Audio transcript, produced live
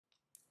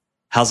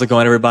How's it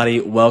going, everybody?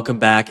 Welcome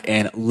back,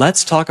 and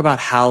let's talk about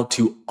how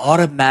to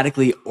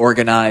automatically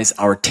organize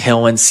our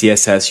Tailwind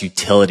CSS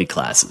utility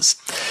classes.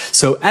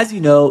 So as you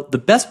know, the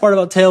best part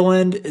about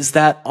Tailwind is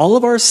that all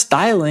of our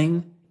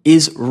styling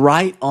is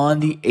right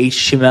on the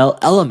HTML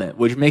element,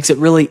 which makes it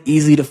really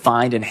easy to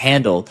find and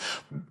handle.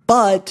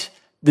 But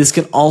this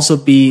can also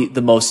be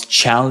the most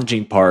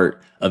challenging part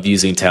of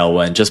using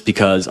Tailwind, just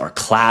because our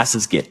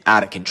classes get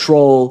out of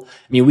control.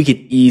 I mean, we could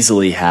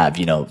easily have,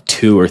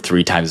 2 or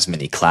 3 times as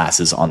many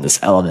classes on this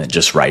element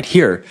just right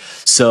here.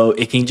 So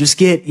it can just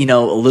get, a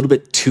little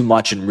bit too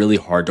much and really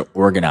hard to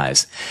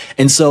organize.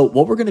 And so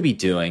what we're going to be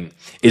doing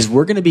is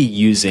we're going to be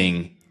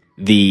using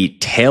the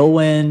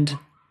Tailwind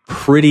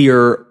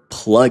Prettier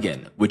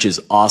Plugin, which is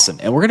awesome.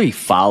 And we're going to be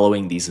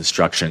following these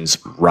instructions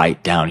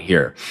right down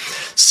here.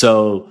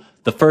 So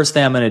the first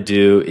thing I'm going to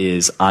do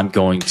is I'm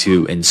going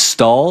to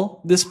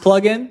install this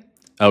plugin.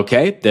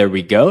 Okay, there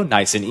we go.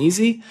 Nice and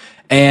easy.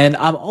 And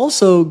I'm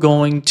also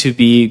going to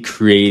be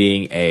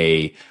creating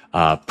a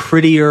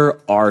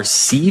Prettier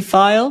RC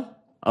file.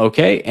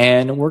 Okay,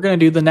 and we're going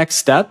to do the next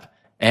step.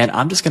 And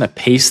I'm just going to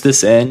paste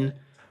this in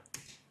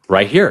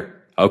right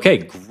here. Okay,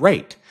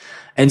 great.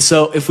 And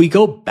so if we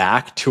go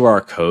back to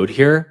our code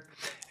here,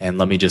 and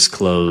let me just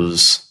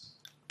close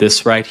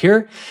this right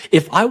here.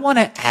 If I want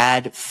to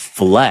add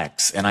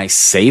flex and I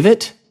save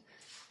it,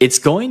 it's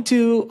going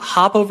to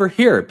hop over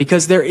here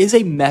because there is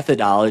a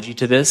methodology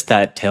to this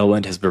that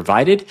Tailwind has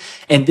provided.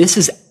 And this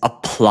is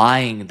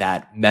applying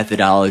that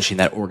methodology and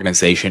that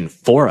organization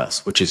for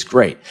us, which is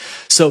great.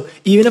 So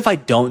even if I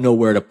don't know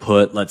where to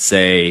put, let's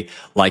say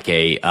like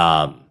a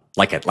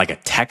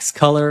text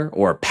color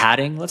or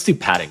padding, let's do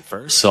padding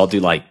first. So I'll do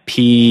like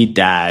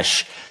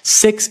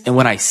P-6. And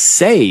when I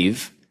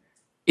save,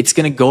 it's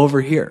going to go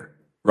over here.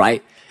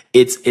 Right?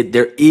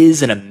 There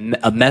is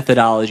a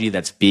methodology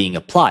that's being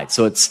applied.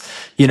 So it's,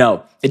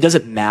 it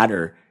doesn't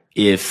matter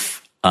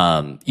if,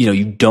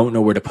 you don't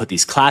know where to put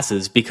these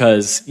classes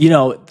because,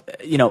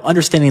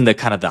 understanding the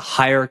kind of the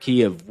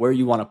hierarchy of where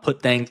you want to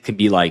put things can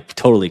be like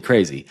totally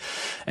crazy.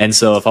 And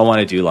so if I want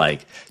to do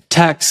like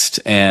text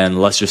and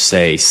let's just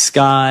say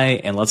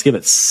sky and let's give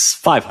it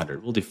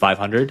 500, we'll do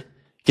 500.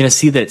 You're going to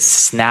see that it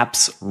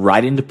snaps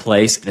right into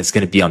place and it's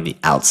going to be on the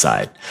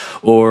outside.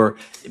 Or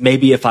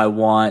maybe if I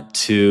want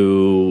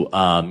to,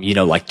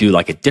 do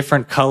like a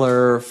different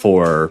color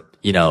for,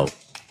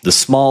 the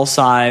small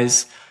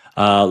size,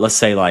 let's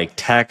say like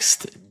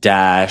text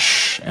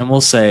dash, and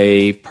we'll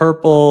say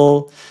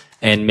purple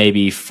and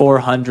maybe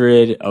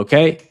 400.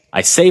 Okay.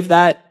 I save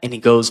that and it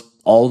goes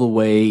all the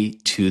way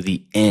to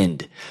the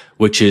end,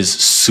 which is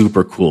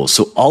super cool.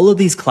 So all of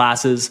these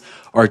classes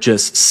are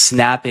just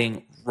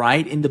snapping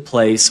right into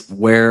place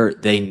where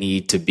they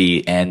need to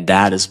be. And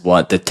that is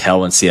what the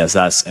Tailwind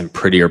CSS and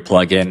Prettier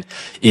plugin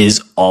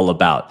is all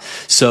about.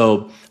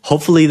 So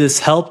hopefully this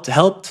helped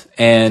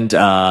and,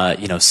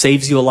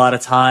 saves you a lot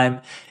of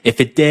time. If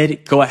it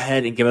did, go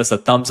ahead and give us a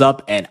thumbs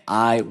up and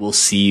I will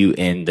see you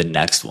in the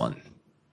next one.